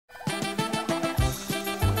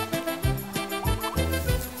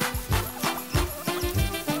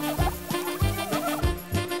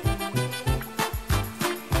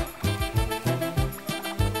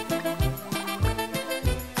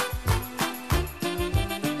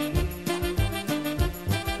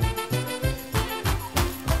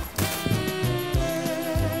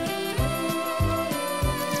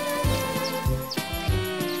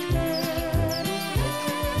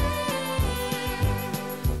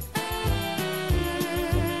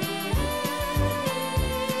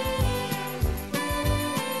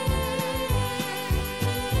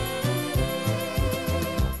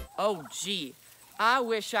Gee, I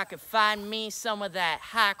wish I could find me some of that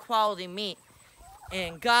high quality meat.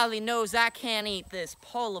 And golly knows I can't eat this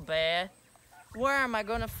polar bear. Where am I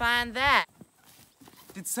gonna find that?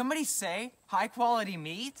 Did somebody say high quality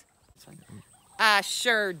meat? I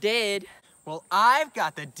sure did. Well, I've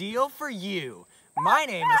got the deal for you. My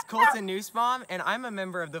name is Colton Nussbaum, and I'm a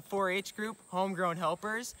member of the 4-H group, Homegrown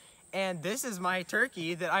Helpers, and this is my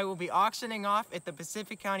turkey that I will be auctioning off at the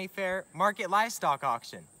Pacific County Fair Market Livestock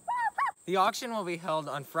Auction. The auction will be held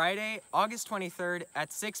on Friday, August 23rd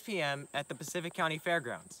at 6 p.m. at the Pacific County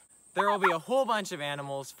Fairgrounds. There will be a whole bunch of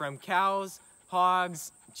animals from cows,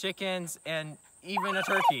 hogs, chickens, and even a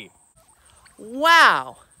turkey.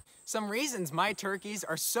 Wow! Some reasons my turkeys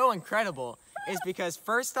are so incredible is because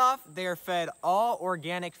first off, they are fed all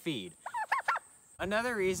organic feed.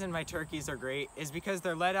 Another reason my turkeys are great is because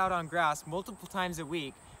they're let out on grass multiple times a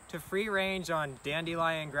week to free range on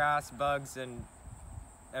dandelion grass, bugs, and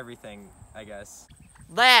everything, I guess.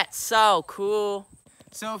 That's so cool.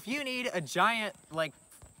 So if you need a giant, like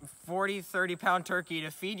 40, 30-pound turkey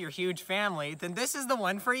to feed your huge family, then this is the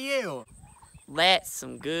one for you. That's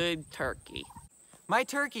some good turkey. My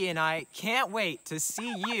turkey and I can't wait to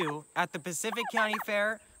see you at the Pacific County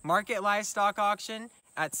Fair Market Livestock Auction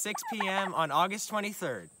at 6 p.m. on August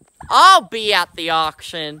 23rd. I'll be at the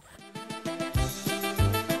auction.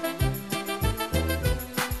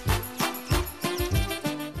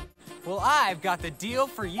 Well, I've got the deal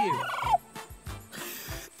for you.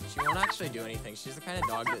 She won't actually do anything. She's the kind of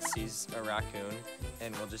dog that sees a raccoon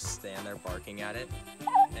and will just stand there barking at it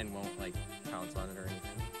and won't like pounce on it or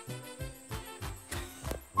anything.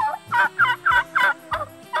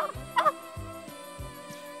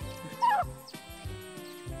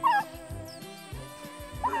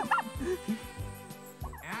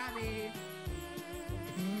 Abby!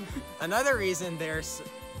 Another reason there's...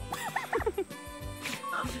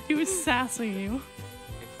 He was sassing you.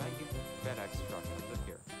 If I get FedEx truck.